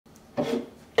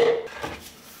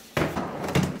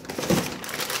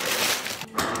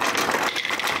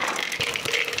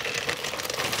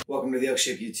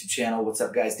ElkShape YouTube channel. What's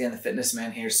up, guys? Dan the Fitness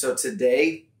Man here. So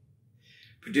today,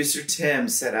 producer Tim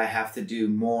said I have to do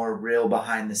more real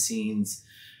behind the scenes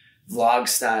vlog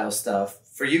style stuff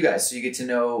for you guys, so you get to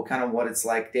know kind of what it's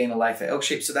like day in the life at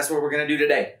ElkShape. So that's what we're gonna do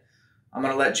today. I'm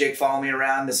gonna let Jake follow me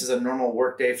around. This is a normal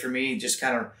work day for me. Just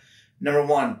kind of, number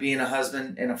one, being a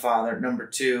husband and a father. Number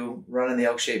two, running the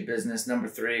ElkShape business. Number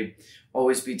three,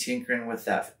 always be tinkering with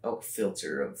that elk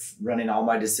filter of running all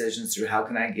my decisions through how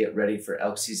can I get ready for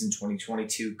elk season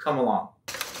 2022. Come along.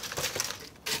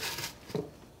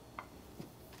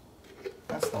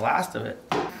 That's the last of it.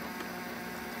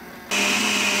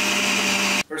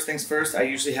 First things first, I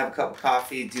usually have a cup of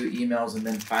coffee, do emails, and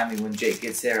then finally when Jake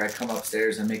gets there, I come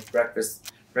upstairs and make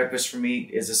breakfast. Breakfast for me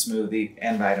is a smoothie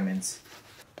and vitamins.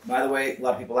 By the way, a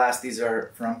lot of people ask, these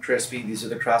are from Crispy. These are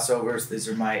the crossovers. These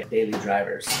are my daily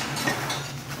drivers.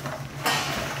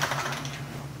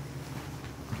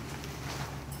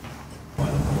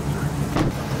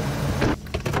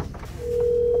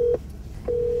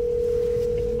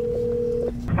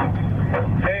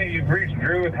 Hey, you've reached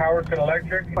Drew with Howerton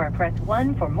Electric. Or press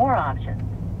 1 for more options.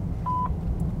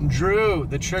 Drew,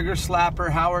 the trigger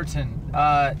slapper, Howerton.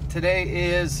 Today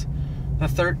is the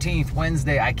 13th,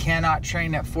 Wednesday. I cannot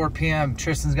train at 4 p.m.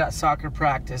 Tristan's got soccer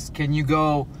practice. Can you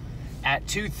go at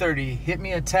 2:30? Hit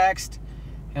me a text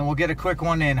and we'll get a quick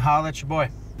one in. Holla at your boy.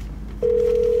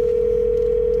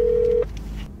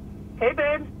 Hey,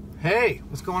 babe. Hey,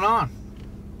 what's going on?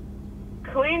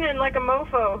 Cleaning like a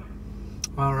mofo.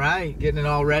 All right, getting it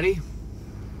all ready?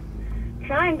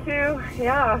 Trying to,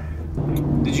 yeah.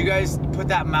 Did you guys put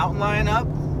that mountain lion up?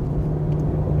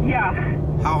 Yeah.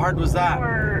 How hard was that?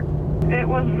 It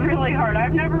was really hard.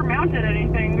 I've never mounted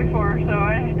anything before, so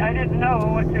I didn't know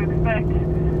what to expect.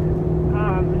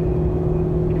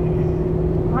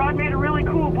 Rod made a really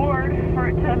cool board for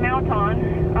it to mount on.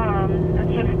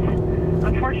 It's just,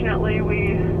 unfortunately,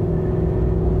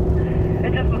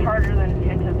 it just was harder than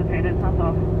anticipated, that's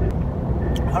all.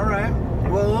 All right.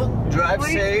 Well, drive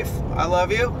safe. I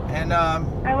love you, and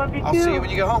I love you too. I'll see you when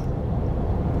you get home.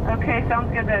 Okay,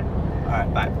 sounds good then. All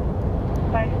right, bye.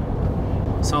 Bye.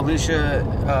 So Alicia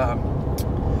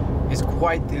is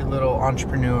quite the little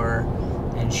entrepreneur,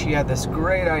 and she had this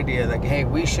great idea that, hey,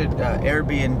 we should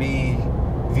Airbnb,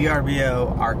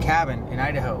 VRBO our cabin in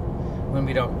Idaho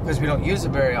because we don't use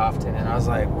it very often. And I was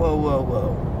like, whoa, whoa,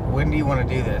 whoa, when do you want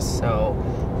to do this? So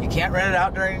you can't rent it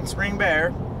out during spring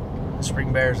bear.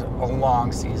 Spring bear's a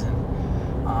long season.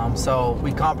 So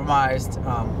we compromised.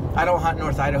 I don't hunt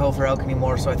North Idaho for elk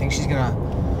anymore, so I think she's gonna,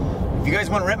 if you guys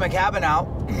want to rent my cabin out,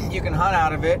 you can hunt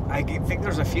out of it. I think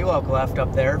there's a few elk left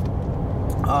up there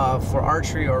for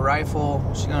archery or rifle.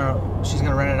 She's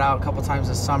gonna rent it out a couple times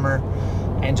this summer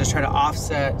and just try to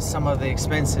offset some of the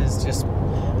expenses. Just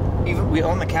even we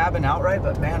own the cabin outright,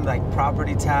 but man, like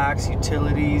property tax,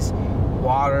 utilities,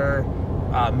 water,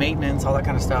 maintenance, all that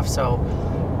kind of stuff. So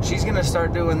she's gonna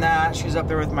start doing that. She's up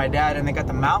there with my dad, and they got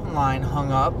the mountain lion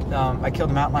hung up. I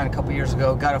killed a mountain lion a couple years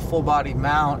ago, got a full body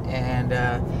mount, and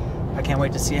I can't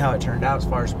wait to see how it turned out as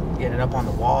far as getting it up on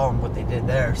the wall and what they did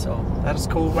there. So that is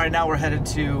cool. Right now we're headed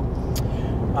to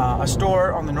a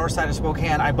store on the north side of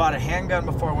Spokane. I bought a handgun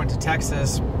before I went to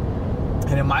Texas,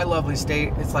 and in my lovely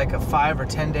state, it's like a 5 or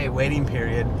 10 day waiting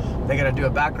period. They got to do a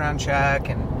background check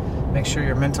and make sure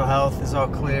your mental health is all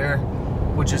clear,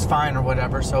 which is fine or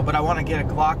whatever. So, but I want to get a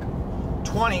Glock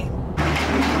 20.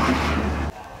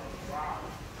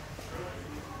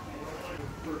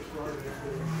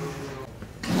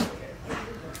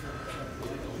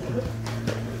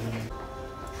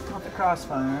 Not the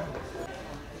crossfire.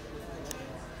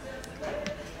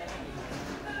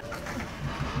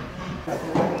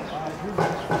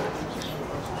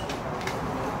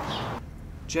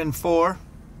 Gen 4.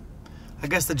 I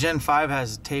guess the Gen 5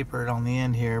 has tapered on the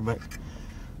end here, but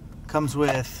comes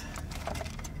with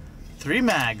 3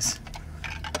 mags.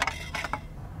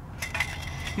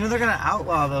 You know, they're gonna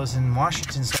outlaw those in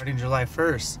Washington starting July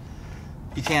 1st.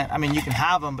 You can't, I mean, you can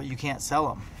have them, but you can't sell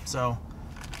them. So,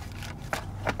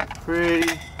 pretty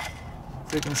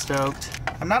freaking stoked.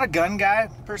 I'm not a gun guy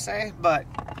per se, but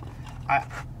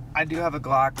I do have a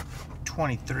Glock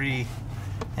 23,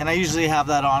 and I usually have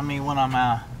that on me when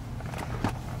I'm,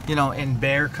 you know, in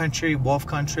bear country, wolf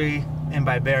country, and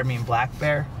by bear I mean black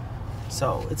bear.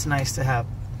 So it's nice to have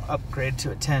upgrade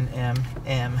to a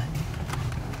 10mm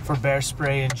for bear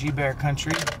spray in G-bear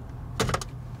country.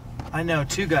 I know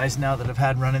 2 guys now that have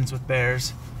had run-ins with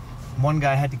bears. One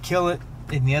guy had to kill it,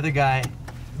 and the other guy,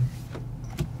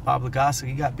 Bob Lagasse,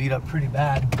 he got beat up pretty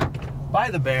bad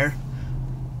by the bear.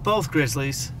 Both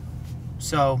grizzlies.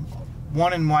 So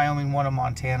one in Wyoming, one in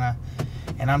Montana.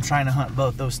 and I'm trying to hunt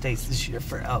both those states this year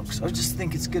for elk. So I just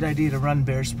think it's a good idea to run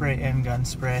bear spray and gun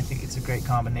spray. I think it's a great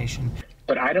combination.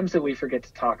 But items that we forget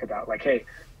to talk about, like, hey,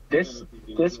 this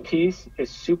piece is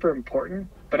super important,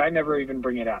 but I never even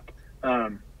bring it up.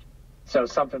 So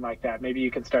something like that. Maybe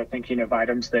you can start thinking of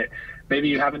items that maybe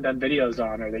you haven't done videos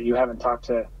on, or that you haven't talked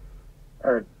to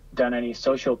or done any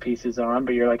social pieces on,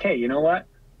 but you're like, hey, you know what?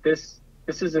 This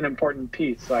is an important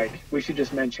piece. Like, we should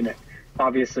just mention it.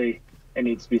 Obviously, it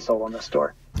needs to be sold on the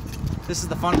store. This is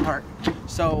the fun part.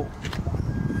 So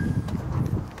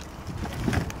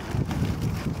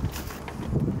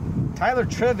Tyler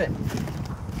Trivet,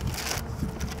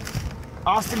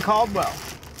 Austin Caldwell,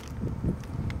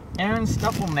 Aaron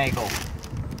Stufflenagel,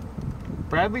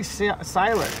 Bradley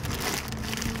Seiler,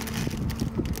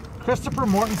 Christopher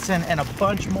Mortensen, and a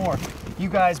bunch more. You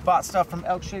guys bought stuff from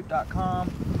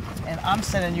ElkShape.com, and I'm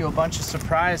sending you a bunch of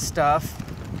surprise stuff,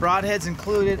 broadheads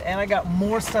included, and I got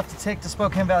more stuff to take to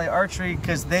Spokane Valley Archery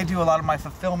because they do a lot of my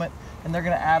fulfillment, and they're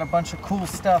gonna add a bunch of cool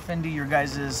stuff into your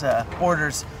guys'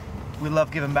 orders. We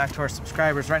love giving back to our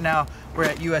subscribers. Right now, we're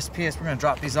at USPS. We're gonna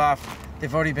drop these off.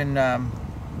 They've already been,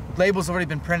 labels have already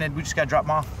been printed. We just gotta drop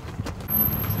them off.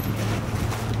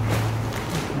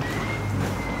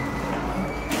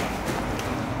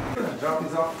 Drop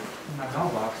these off in my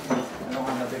mailbox. I don't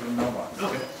have that big of a mailbox.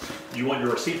 Okay. Do you want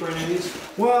your receipt for any of these?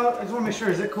 Well, I just want to make sure,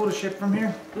 is it cool to ship from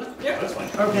here? Yeah, that's fine.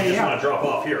 Okay, you just want to drop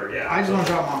off here, yeah. I just want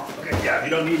to drop them off. Okay, yeah, if you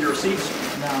don't need your receipts,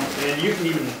 No. and you can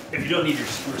even, if you don't need your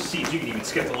receipts, you can even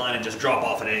skip the line and just drop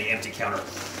off at any empty counter.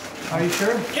 Are you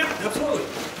sure? Yeah, absolutely.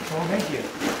 Well, thank you.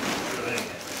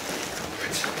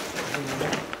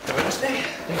 Have a nice day.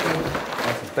 Thank you.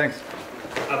 Awesome. Thanks.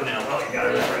 Up and down. Oh, you got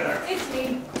it right there. It's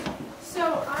me.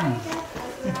 So I get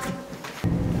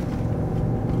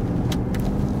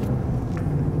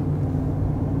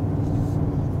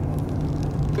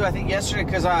I think yesterday,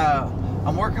 because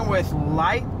I'm working with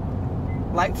Light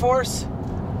Force.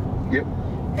 Yep.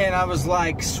 And I was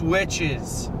like,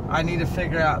 switches. I need to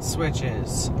figure out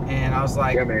switches. And I was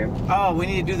like, yeah, man. Oh, we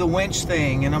need to do the winch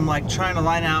thing. And I'm like trying to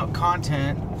line out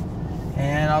content.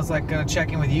 And I was like gonna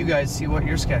check in with you guys, see what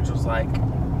your schedule's like.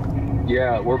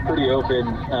 Yeah, we're pretty open.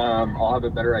 I'll have a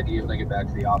better idea when I get back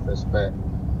to the office, but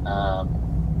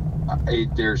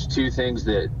there's two things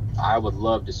that I would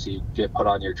love to see get put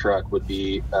on your truck would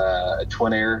be a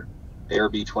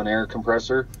AirB twin air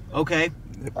compressor. Okay.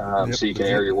 So you can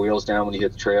air your wheels down when you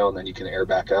hit the trail, and then you can air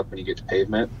back up when you get to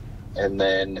pavement. And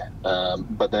then,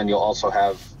 but then you'll also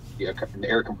have an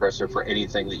air compressor for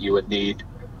anything that you would need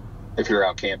if you're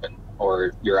out camping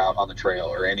or you're out on the trail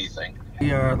or anything.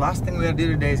 Last thing we gotta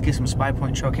do today is get some spy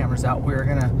point trail cameras out.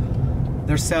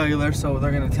 They're cellular, so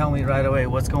they're gonna tell me right away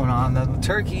what's going on. The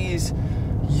turkeys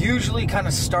usually kind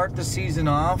of start the season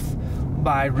off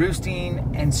by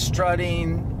roosting and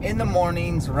strutting in the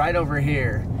mornings right over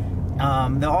here.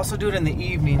 They'll also do it in the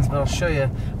evenings, but I'll show you.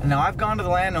 Now, I've gone to the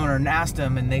landowner and asked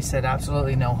them, and they said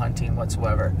absolutely no hunting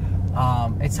whatsoever.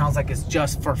 It sounds like it's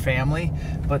just for family,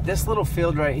 but this little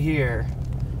field right here,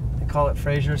 they call it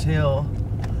Fraser's Hill.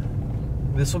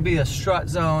 This will be a strut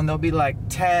zone. There'll be like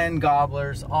 10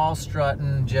 gobblers all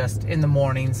strutting just in the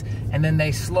mornings, and then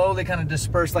they slowly kind of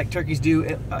disperse like turkeys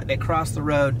do. They cross the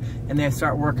road and they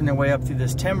start working their way up through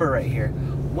this timber right here.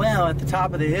 Well, at the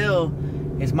top of the hill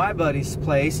is my buddy's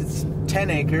place. It's 10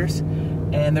 acres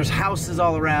and there's houses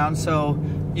all around, so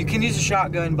you can use a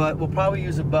shotgun, but we'll probably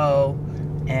use a bow,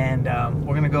 and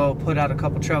we're gonna go put out a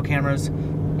couple trail cameras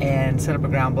and set up a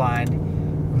ground blind.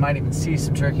 We might even see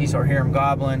some turkeys or hear them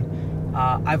gobbling.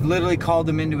 I've literally called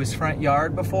him into his front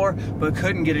yard before, but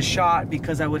couldn't get a shot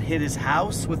because I would hit his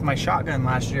house with my shotgun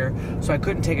last year, so I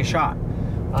couldn't take a shot.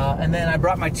 And then I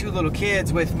brought my two little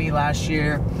kids with me last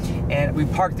year, and we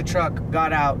parked the truck,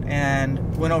 got out, and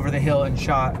went over the hill and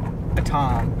shot a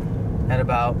tom at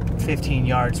about 15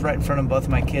 yards right in front of both of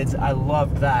my kids. I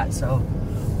loved that, so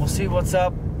we'll see what's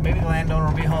up. Maybe the landowner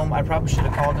will be home. I probably should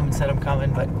have called him and said I'm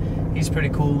coming, but he's pretty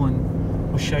cool, and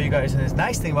we'll show you guys. And the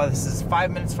nice thing about this is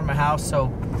 5 minutes from my house, so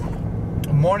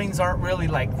mornings aren't really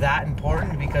like that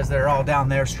important because they're all down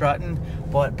there strutting.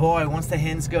 But boy, once the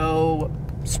hens go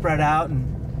spread out and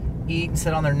eat and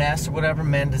sit on their nests or whatever,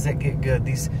 man, does it get good.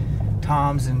 These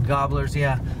toms and gobblers,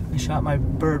 yeah. I shot my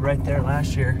bird right there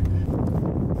last year.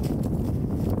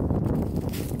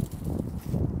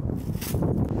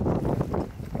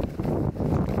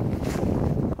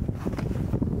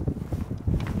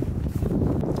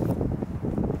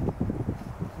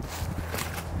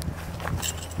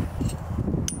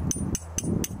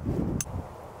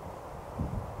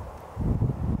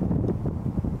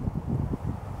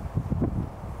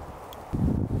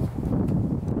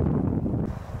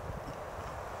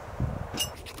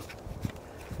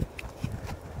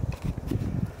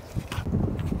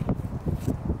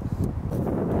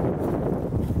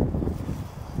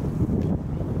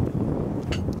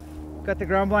 Got the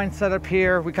ground blind set up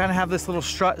here. We kind of have this little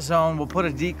strut zone. We'll put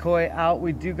a decoy out.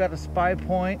 We do got a spy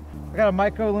point. I got a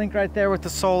micro link right there with the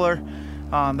solar.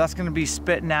 That's gonna be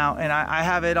spitting out, and I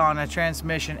have it on a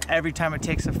transmission every time it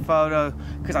takes a photo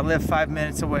because I live 5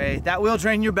 minutes away. That will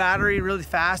drain your battery really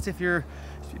fast if you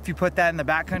put that in the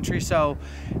backcountry. So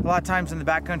a lot of times in the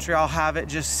backcountry, I'll have it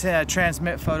just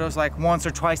transmit photos like once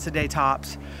or twice a day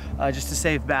tops, just to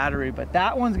save battery. But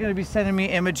that one's gonna be sending me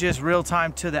images real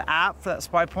time to the app that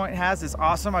Spy Point has. It's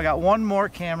awesome. I got one more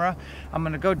camera. I'm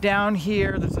gonna go down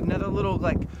here. There's another little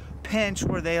like pinch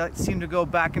where they like seem to go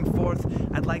back and forth.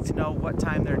 I'd like to know what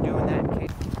time they're doing that in case.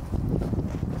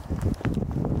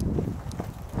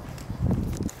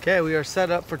 Okay, we are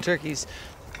set up for turkeys.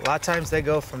 A lot of times they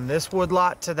go from this wood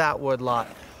lot to that wood lot,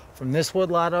 from this wood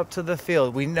lot up to the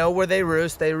field. We know where they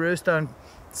roost. They roost on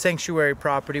sanctuary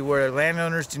property where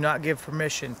landowners do not give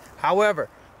permission. However,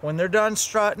 when they're done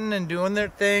strutting and doing their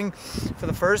thing for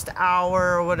the first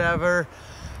hour or whatever,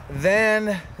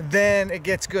 then it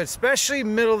gets good, especially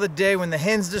middle of the day when the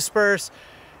hens disperse.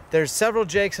 There's several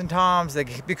Jakes and Toms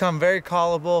that become very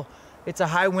callable. It's a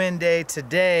high wind day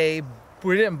today.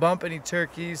 We didn't bump any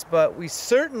turkeys, but we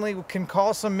certainly can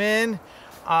call some in.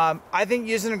 I think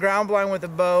using a ground blind with a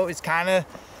bow is kind of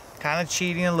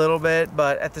cheating a little bit,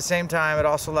 but at the same time, it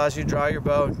also allows you to draw your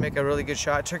bow and make a really good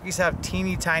shot. Turkeys have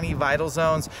teeny tiny vital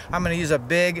zones. I'm gonna use a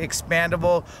big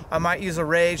expandable. I might use a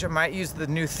Rage. I might use the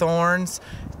new Thorns,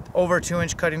 over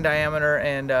 2-inch cutting diameter,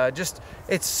 and just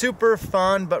it's super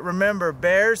fun. But remember,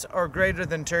 bears are greater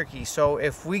than turkey, so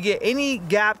if we get any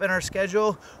gap in our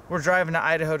schedule, we're driving to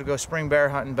Idaho to go spring bear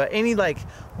hunting. But any like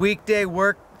weekday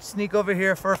work, sneak over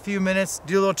here for a few minutes,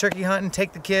 do a little turkey hunting,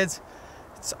 take the kids.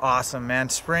 It's awesome, man.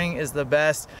 Spring is the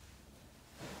best.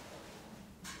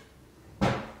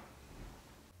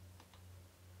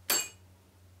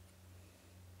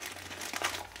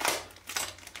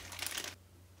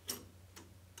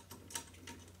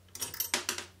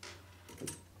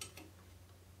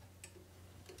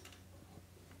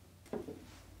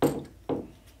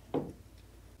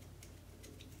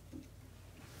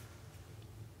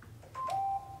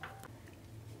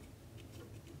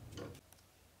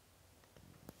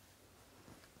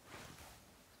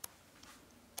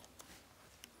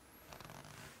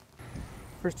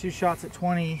 First 2 shots at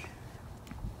 20.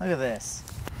 Look at this.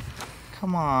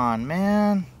 Come on,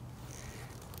 man.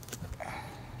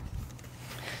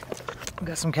 We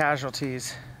got some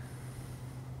casualties.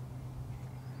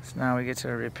 So now we get to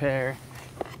repair.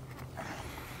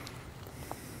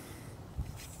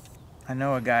 I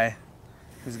know a guy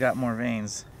who's got more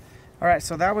veins. All right,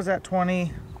 so that was at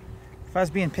 20. If I was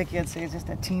being picky, I'd say it's just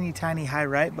a teeny tiny high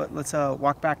right, but let's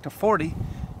walk back to 40.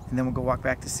 And then we'll go walk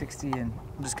back to 60 and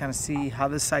we'll just kind of see how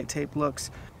this sight tape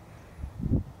looks.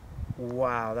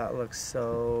 Wow, that looks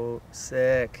so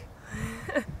sick.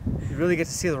 You really get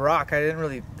to see the rock.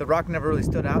 The rock never really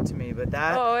stood out to me, but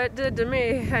that... Oh, it did to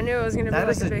me. I knew it was going to be like a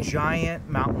big... That is a giant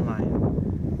mountain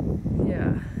lion.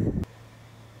 Yeah.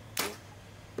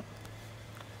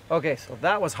 Okay, so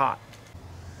that was hot.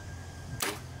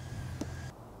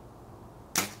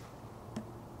 Okay,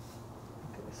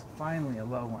 so finally a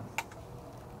low one.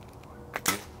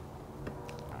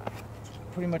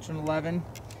 Pretty much an 11.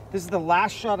 This is the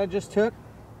last shot I just took,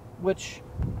 which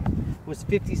was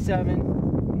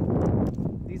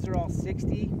 57. These are all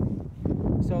 60.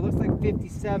 So it looks like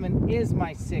 57 is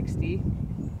my 60.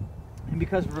 And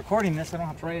because we're recording this, I don't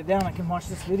have to write it down. I can watch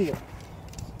this video.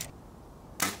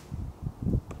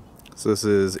 So this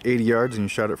is 80 yards and you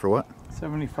shot it for what?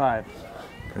 75.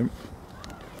 Okay.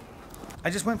 I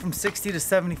just went from 60 to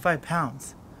 75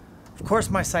 pounds. Of course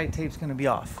my sight tape's gonna be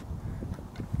off.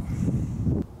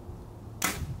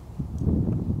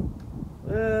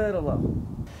 Little low.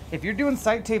 If you're doing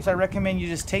sight tapes, I recommend you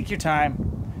just take your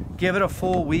time, give it a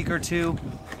full week or two.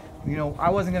 You know,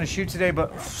 I wasn't gonna shoot today,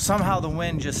 but somehow the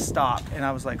wind just stopped and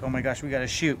I was like, oh my gosh, we gotta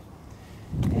shoot.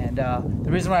 And the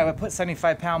reason why I put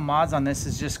 75-pound mods on this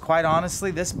is just, quite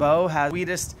honestly, this bow has the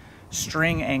sweetest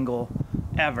string angle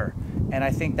ever. And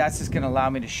I think that's just gonna allow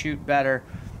me to shoot better.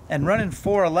 And running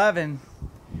 411,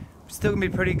 still gonna be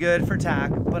pretty good for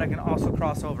tack, but I can also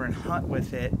cross over and hunt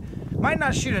with it. Might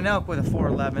not shoot an elk with a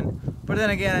 411, but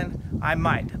then again, I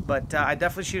might. But I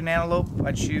definitely shoot an antelope.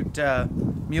 I'd shoot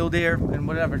mule deer and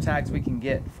whatever tags we can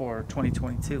get for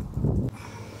 2022.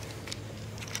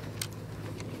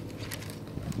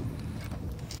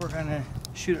 We're gonna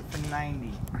shoot it for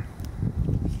 90.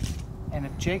 And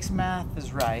if Jake's math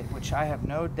is right, which I have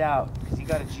no doubt, because he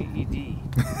got a GED.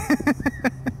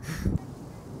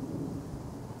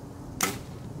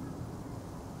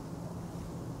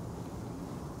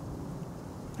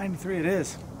 93 it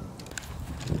is.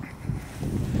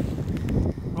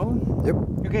 Yep.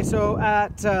 Okay, so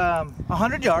at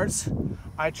 100 yards,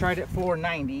 I tried it for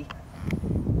 90,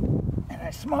 and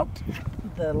I smoked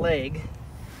the leg,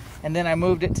 and then I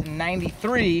moved it to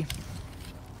 93,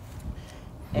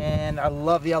 and I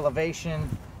love the elevation.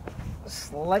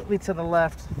 Slightly to the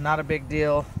left, not a big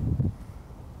deal.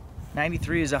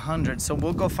 93 is 100, so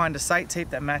we'll go find a sight tape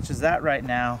that matches that right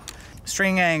now.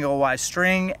 String angle wise,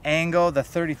 string angle, the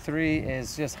 33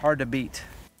 is just hard to beat.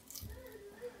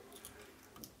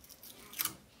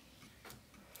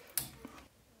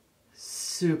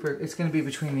 Super, it's gonna be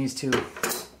between these two.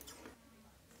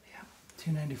 Yeah,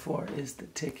 294 is the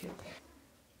ticket.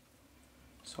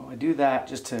 So I do that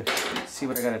just to see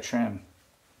what I gotta trim.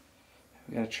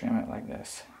 We gotta trim it like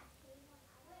this.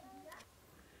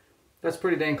 That's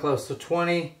pretty dang close. So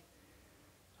 20,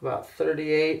 about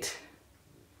 38,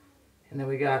 and then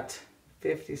we got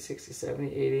 50, 60,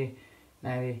 70, 80,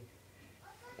 90,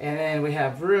 and then we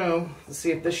have room. Let's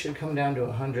see if this should come down to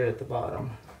 100 at the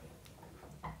bottom.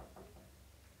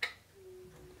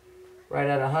 Right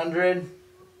at 100,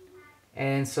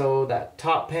 and so that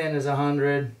top pin is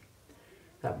 100.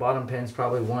 That bottom pin is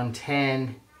probably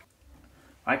 110.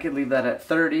 I could leave that at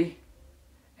 30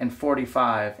 and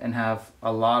 45 and have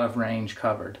a lot of range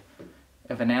covered.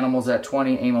 If an animal's at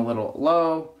 20, aim a little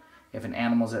low. If an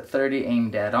animal's at 30,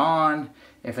 aim dead on.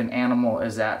 If an animal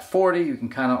is at 40, you can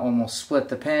kind of almost split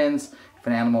the pins. If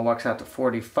an animal walks out to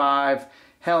 45,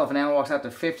 hell, if an animal walks out to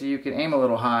 50, you can aim a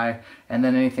little high, and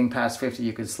then anything past 50,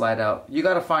 you can slide out. You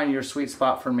gotta find your sweet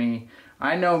spot for me.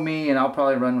 I know me, and I'll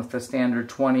probably run with the standard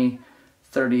 20,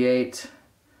 38,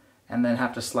 and then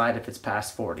have to slide if it's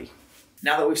past 40.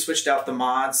 Now that we've switched out the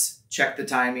mods, checked the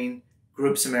timing,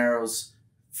 grouped some arrows,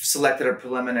 selected a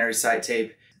preliminary sight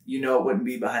tape, you know it wouldn't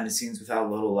be behind the scenes without a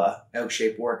little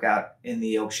ElkShape workout in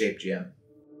the ElkShape gym.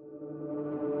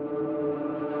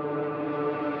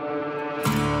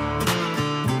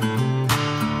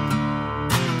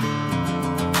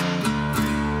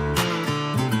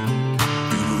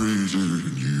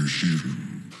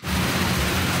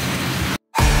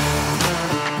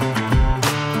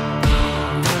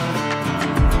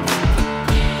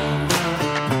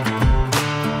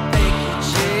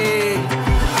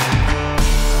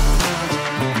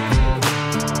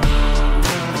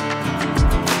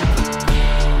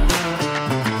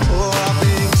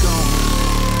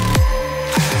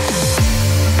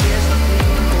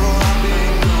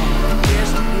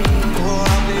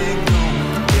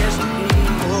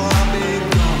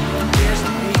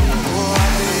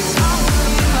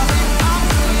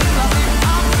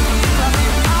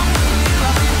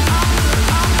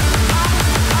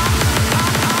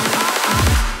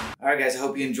 All right, guys, I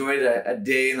hope you enjoyed a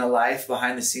day in the life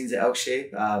behind the scenes at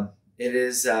ElkShape.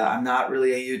 I'm not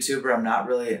really a YouTuber. I'm not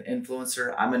really an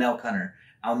influencer. I'm an elk hunter.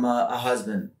 I'm a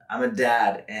husband. I'm a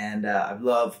dad, and I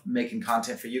love making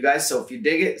content for you guys. So if you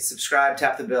dig it, subscribe,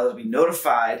 tap the bell to be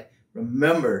notified.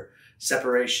 Remember,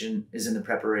 separation is in the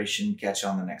preparation. Catch you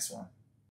on the next one.